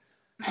disappointed.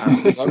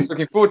 I was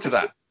looking forward to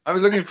that. I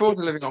was looking forward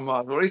to living on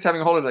Mars, or at least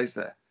having holidays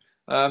there.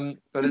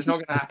 But it's not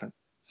going to happen.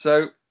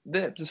 So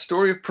the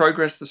story of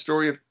progress, the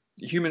story of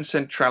human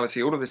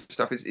centrality, all of this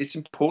stuff, it's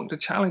important to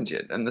challenge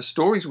it. And the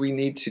stories we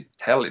need to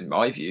tell, in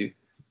my view,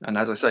 and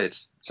as I say,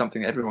 it's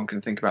something everyone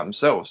can think about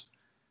themselves,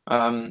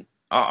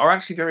 are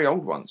actually very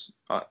old ones.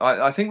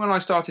 I think when I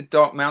started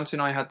Dark Mountain,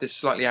 I had this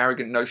slightly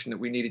arrogant notion that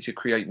we needed to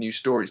create new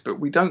stories, but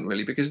we don't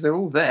really, because they're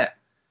all there.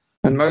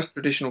 And most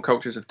traditional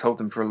cultures have told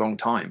them for a long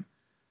time.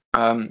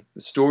 The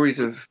stories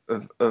of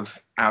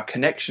our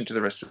connection to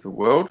the rest of the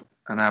world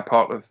and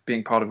our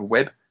being part of a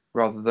web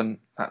rather than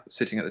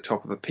sitting at the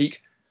top of a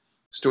peak.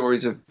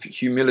 Stories of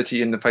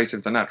humility in the face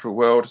of the natural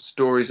world.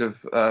 Stories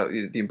of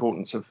the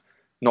importance of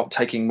not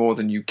taking more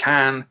than you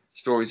can.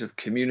 Stories of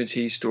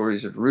community.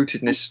 Stories of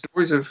rootedness.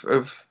 Stories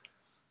of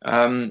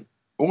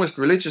almost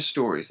religious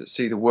stories that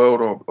see the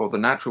world or the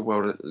natural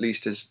world at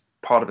least as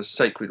part of a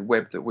sacred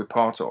web that we're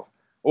part of.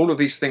 All of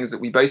these things that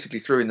we basically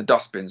threw in the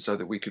dustbin so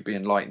that we could be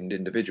enlightened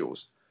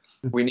individuals.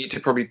 We need to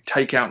probably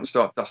take out and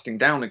start dusting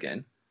down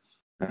again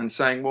and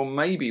saying, well,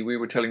 maybe we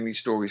were telling these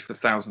stories for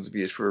thousands of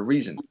years for a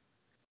reason.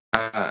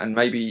 And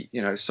maybe,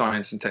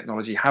 science and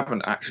technology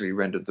haven't actually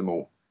rendered them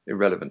all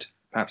irrelevant.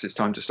 Perhaps it's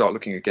time to start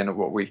looking again at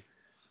what we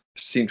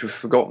seem to have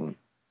forgotten.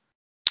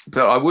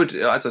 But I would,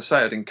 as I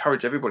say, I'd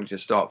encourage everybody to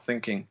start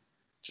thinking,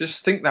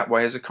 just think that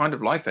way as a kind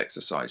of life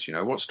exercise.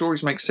 What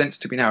stories make sense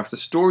to me now? If the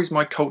stories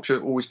my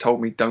culture always told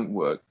me don't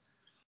work,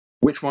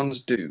 which ones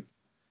do?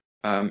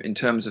 In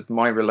terms of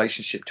my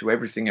relationship to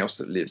everything else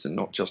that lives and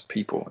not just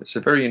people. It's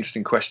a very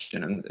interesting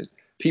question. And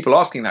people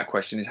asking that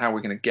question is how we're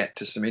going to get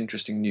to some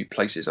interesting new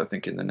places, I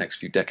think, in the next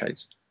few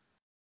decades.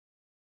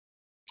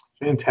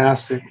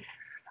 Fantastic.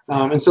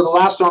 And so the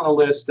last on the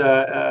list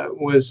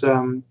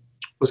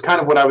was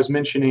kind of what I was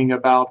mentioning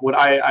about what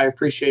I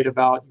appreciate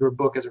about your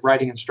book as a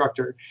writing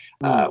instructor,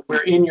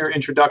 where in your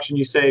introduction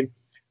you say,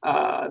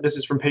 this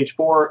is from page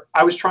 4,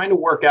 I was trying to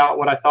work out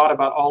what I thought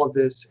about all of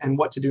this and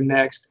what to do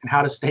next and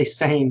how to stay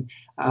sane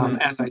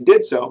as I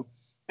did so.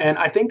 And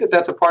I think that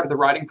that's a part of the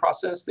writing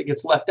process that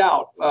gets left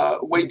out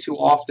way too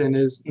often,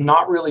 is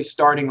not really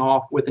starting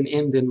off with an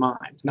end in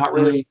mind, not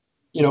really,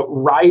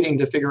 writing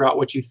to figure out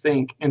what you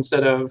think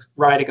instead of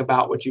writing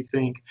about what you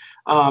think.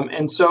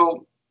 And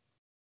so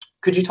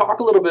could you talk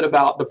a little bit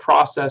about the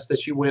process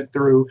that you went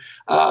through,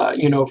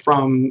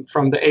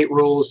 from the 8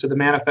 rules to the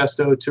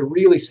manifesto to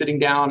really sitting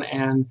down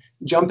and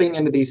jumping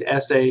into these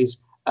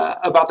essays,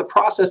 about the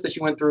process that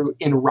you went through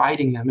in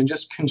writing them and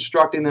just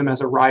constructing them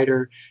as a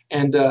writer,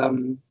 and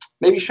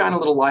maybe shine a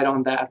little light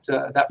on that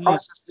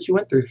process that you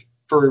went through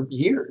for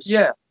years?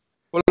 Yeah.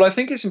 Well, I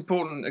think it's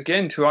important,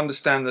 again, to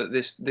understand that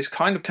this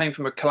kind of came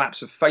from a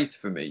collapse of faith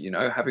for me,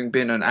 having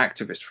been an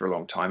activist for a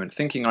long time and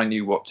thinking I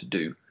knew what to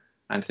do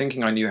and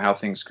thinking I knew how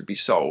things could be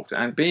solved.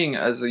 And being,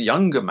 as a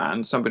younger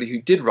man, somebody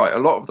who did write a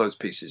lot of those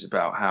pieces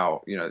about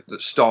how,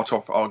 that start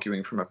off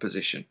arguing from a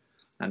position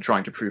and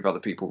trying to prove other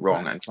people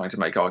wrong and trying to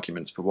make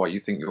arguments for why you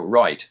think you're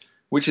right,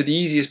 which are the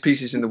easiest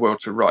pieces in the world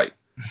to write.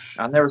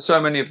 And there are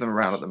so many of them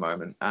around at the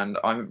moment. And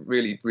I'm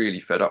really,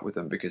 really fed up with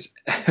them because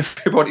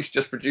everybody's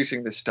just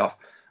producing this stuff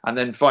and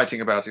then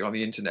fighting about it on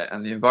the internet,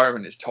 and the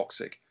environment is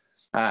toxic.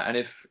 And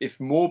if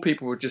more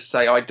people would just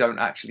say, I don't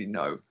actually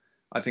know,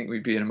 I think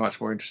we'd be in a much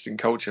more interesting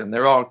culture. And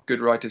there are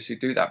good writers who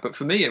do that. But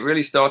for me, it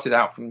really started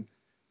out from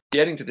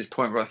getting to this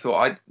point where I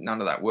thought none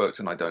of that worked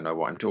and I don't know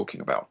what I'm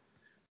talking about.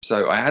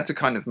 So I had to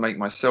kind of make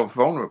myself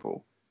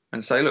vulnerable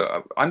and say,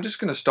 look, I'm just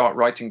going to start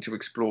writing to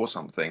explore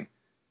something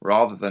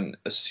rather than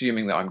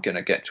assuming that I'm going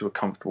to get to a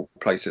comfortable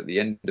place at the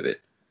end of it.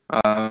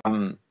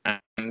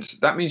 And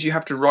that means you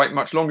have to write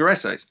much longer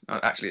essays.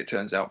 Actually, it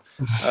turns out,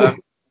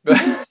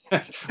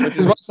 which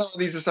is why some of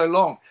these are so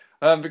long.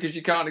 Because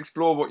you can't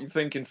explore what you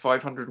think in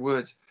 500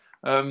 words.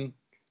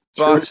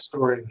 True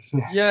story.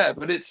 Yeah,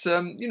 but it's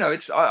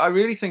I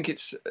really think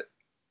it's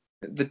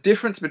the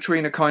difference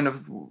between a kind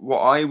of what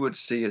I would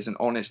see as an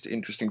honest,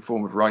 interesting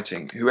form of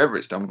writing, whoever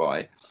it's done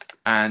by,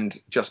 and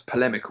just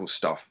polemical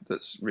stuff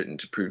that's written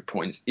to prove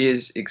points,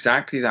 is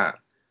exactly that.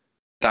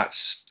 That's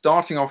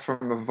starting off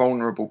from a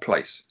vulnerable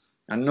place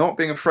and not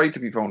being afraid to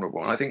be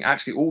vulnerable. And I think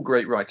actually all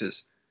great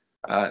writers,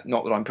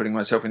 not that I'm putting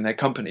myself in their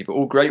company, but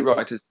all great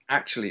writers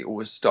actually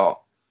always start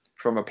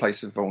from a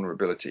place of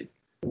vulnerability,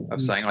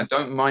 of saying, I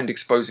don't mind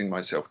exposing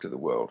myself to the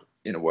world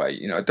in a way.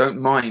 I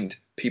don't mind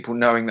people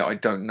knowing that I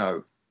don't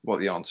know what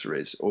the answer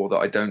is, or that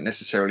I don't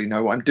necessarily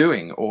know what I'm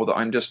doing, or that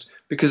I'm just,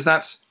 because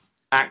that's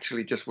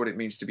actually just what it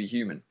means to be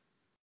human.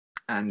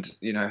 And,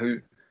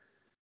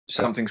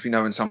 some things we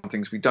know and some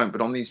things we don't.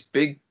 But on these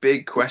big,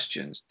 big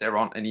questions, there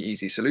aren't any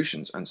easy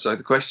solutions. And so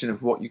the question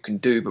of what you can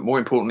do, but more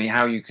importantly,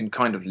 how you can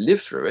kind of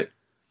live through it.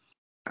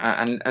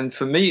 And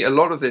for me, a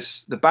lot of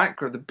this, the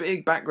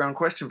big background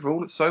question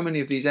for so many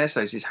of these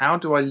essays is, how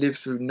do I live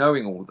through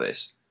knowing all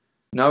this,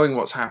 knowing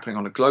what's happening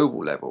on a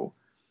global level,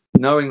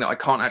 knowing that I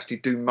can't actually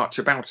do much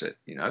about it?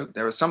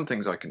 There are some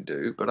things I can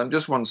do, but I'm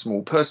just one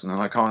small person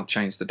and I can't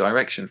change the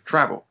direction of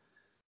travel.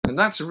 And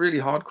that's a really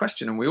hard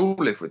question. And we all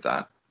live with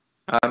that.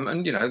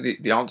 And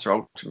the answer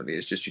ultimately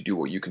is just you do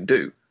what you can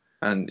do,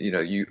 and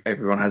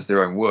everyone has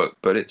their own work,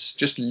 but it's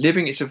just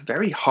living. It's a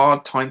very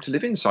hard time to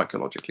live in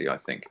psychologically, I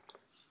think.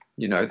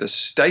 The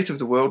state of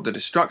the world, the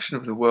destruction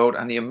of the world,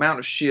 and the amount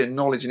of sheer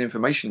knowledge and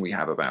information we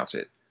have about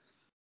it,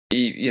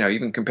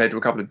 even compared to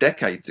a couple of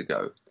decades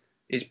ago,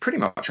 is pretty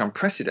much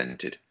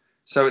unprecedented.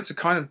 So it's a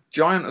kind of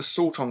giant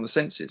assault on the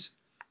senses,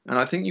 and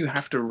I think you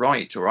have to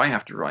write, or I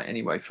have to write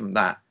anyway, from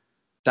that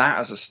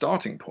as a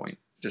starting point.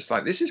 Just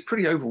like, this is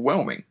pretty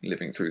overwhelming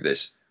living through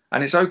this.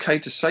 And it's okay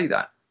to say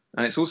that.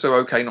 And it's also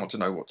okay not to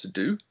know what to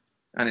do.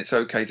 And it's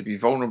okay to be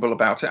vulnerable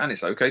about it. And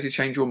it's okay to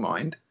change your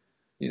mind.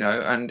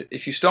 And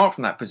if you start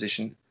from that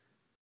position,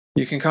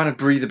 you can kind of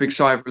breathe a big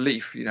sigh of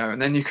relief,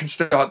 and then you can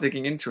start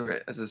digging into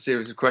it as a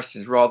series of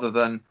questions rather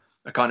than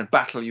a kind of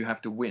battle you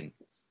have to win.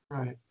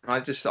 Right.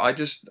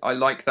 I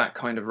like that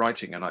kind of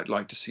writing, and I'd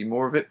like to see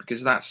more of it,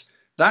 because that's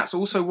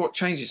also what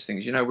changes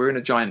things. We're in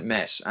a giant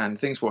mess, and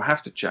things will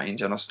have to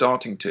change and are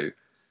starting to.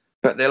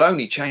 But they'll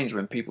only change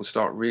when people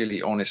start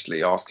really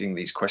honestly asking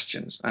these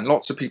questions. And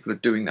lots of people are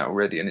doing that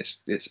already, and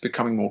it's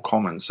becoming more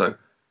common. So,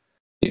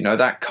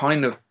 that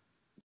kind of,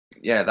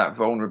 that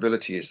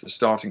vulnerability is the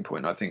starting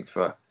point, I think,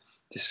 for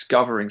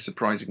discovering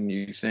surprising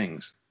new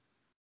things.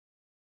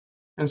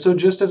 And so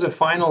just as a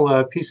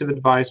final piece of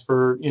advice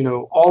for,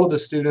 all of the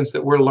students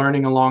that we're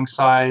learning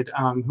alongside,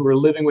 who are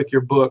living with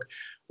your book,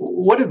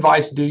 what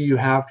advice do you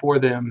have for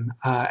them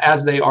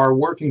as they are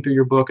working through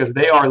your book, as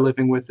they are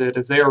living with it,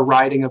 as they are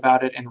writing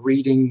about it and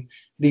reading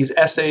these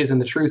essays and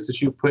the truths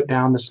that you've put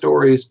down, the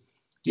stories?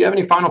 Do you have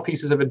any final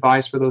pieces of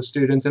advice for those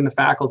students and the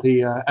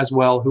faculty as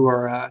well who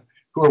are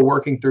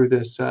working through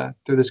this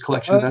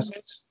collection of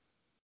essays?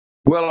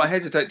 Well, I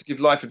hesitate to give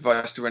life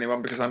advice to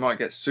anyone because I might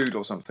get sued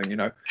or something.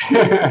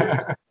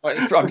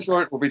 I'm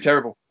sure it will be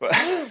terrible, but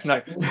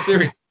no,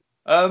 serious.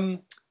 Well,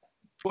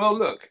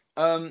 look.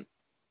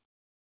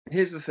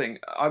 Here's the thing.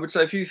 I would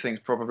say a few things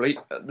probably.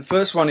 The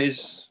first one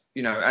is,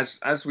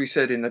 as we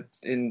said in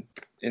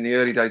the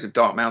early days of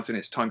Dark Mountain,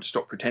 it's time to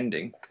stop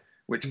pretending,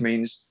 which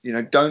means,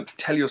 don't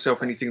tell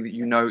yourself anything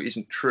that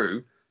isn't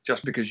true.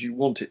 just because you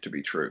want it to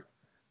be true.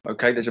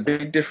 Okay, there's a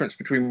big difference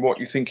between what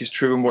you think is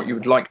true and what you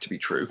would like to be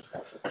true.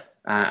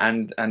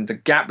 And the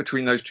gap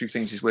between those two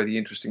things is where the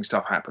interesting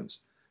stuff happens.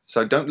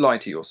 So don't lie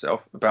to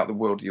yourself about the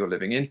world you're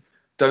living in.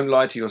 Don't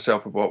lie to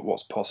yourself about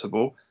what's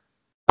possible.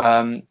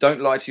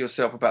 Don't lie to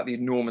yourself about the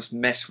enormous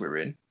mess we're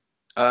in.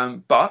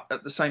 But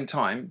at the same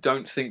time,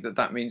 don't think that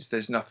that means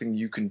there's nothing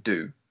you can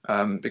do,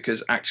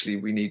 because actually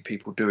we need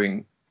people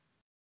doing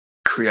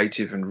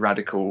creative and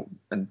radical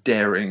and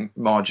daring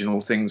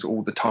marginal things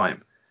all the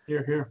time.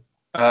 Here, here.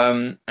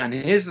 And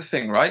here's the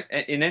thing, right?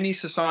 In any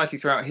society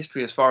throughout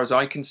history, as far as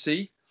I can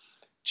see,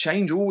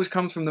 change always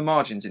comes from the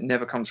margins. It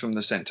never comes from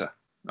the center.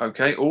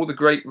 Okay, all the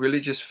great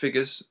religious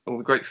figures, all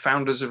the great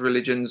founders of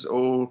religions,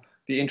 all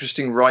the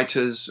interesting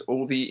writers,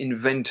 all the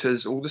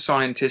inventors, all the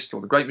scientists,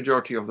 or the great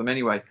majority of them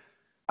anyway,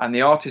 and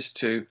the artists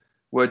too,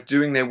 were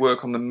doing their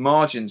work on the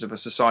margins of a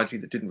society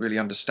that didn't really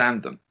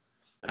understand them.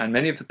 And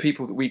many of the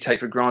people that we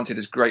take for granted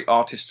as great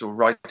artists or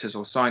writers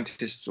or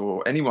scientists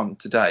or anyone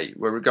today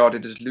were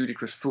regarded as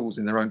ludicrous fools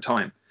in their own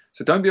time.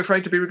 So don't be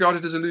afraid to be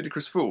regarded as a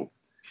ludicrous fool.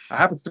 It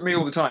happens to me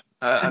all the time,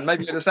 and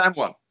maybe I just am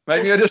one.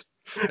 Maybe it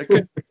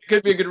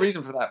could be a good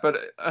reason for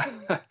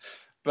that.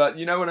 But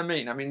you know what I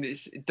mean. I mean,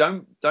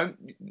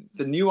 the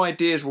new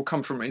ideas will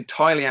come from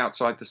entirely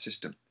outside the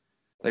system.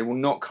 They will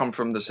not come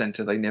from the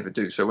center. They never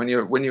do. So when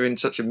you're in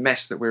such a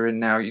mess that we're in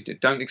now, you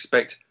don't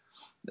expect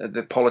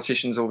the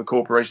politicians or the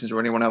corporations or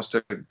anyone else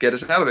to get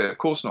us out of it. Of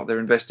course not. They're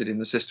invested in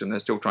the system. They're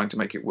still trying to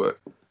make it work.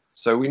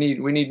 So we need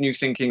new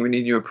thinking. We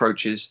need new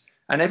approaches.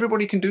 And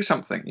everybody can do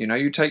something. You know,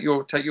 you take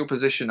your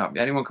position up.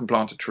 Anyone can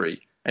plant a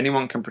tree.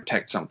 Anyone can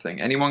protect something.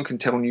 Anyone can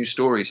tell new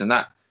stories. And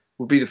that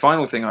would be the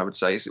final thing I would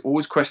say, is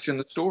always question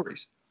the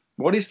stories.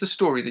 What is the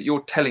story that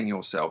you're telling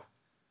yourself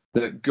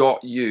that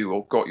got you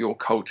or got your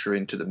culture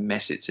into the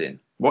mess it's in?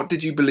 What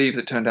did you believe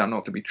that turned out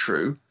not to be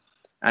true?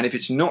 And if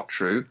it's not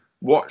true,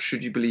 what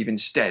should you believe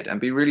instead? And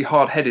be really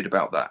hard-headed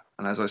about that.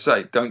 And as I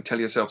say, don't tell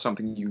yourself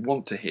something you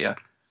want to hear.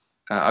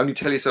 Only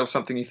tell yourself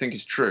something you think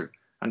is true,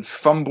 and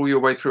fumble your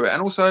way through it.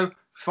 And also,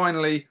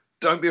 finally,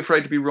 don't be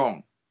afraid to be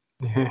wrong.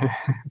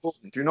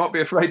 Do not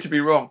be afraid to be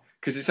wrong,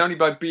 because it's only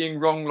by being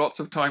wrong lots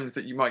of times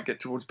that you might get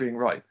towards being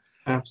right.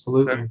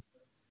 Absolutely.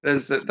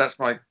 So that's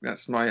my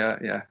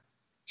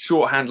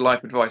shorthand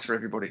life advice for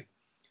everybody.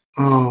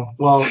 Oh,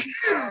 well,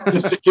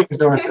 Mr.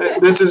 Kingsnorth,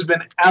 this has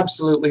been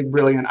absolutely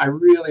brilliant. I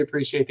really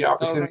appreciate the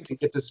opportunity to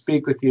get to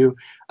speak with you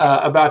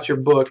about your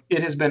book.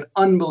 It has been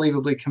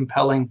unbelievably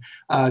compelling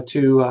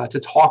to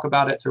talk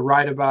about it, to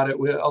write about it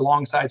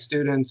alongside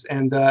students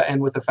and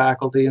with the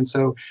faculty. And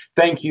so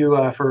thank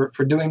you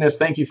for doing this.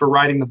 Thank you for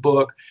writing the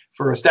book,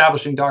 for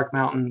establishing Dark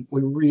Mountain.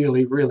 We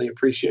really, really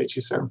appreciate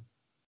you, sir.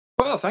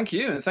 Well, thank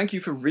you, and thank you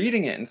for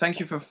reading it, and thank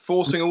you for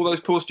forcing all those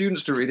poor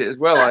students to read it as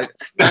well.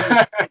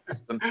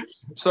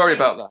 Sorry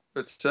about that,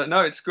 but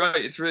no, it's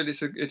great.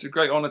 It's a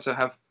great honor to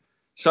have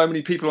so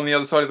many people on the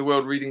other side of the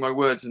world reading my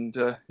words, and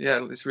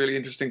yeah, it's really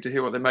interesting to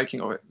hear what they're making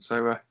of it.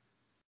 So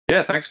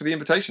yeah, thanks for the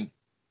invitation.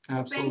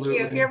 Absolutely. Thank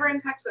you. If you're ever in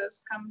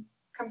Texas, come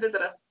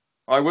visit us.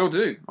 I will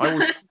do. I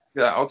will.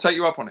 Yeah, I'll take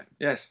you up on it.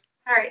 Yes.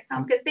 All right,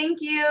 sounds good. Thank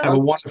you. Have a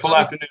wonderful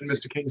afternoon,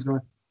 Mr.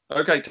 Kingsnorth.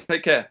 Okay,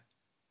 take care.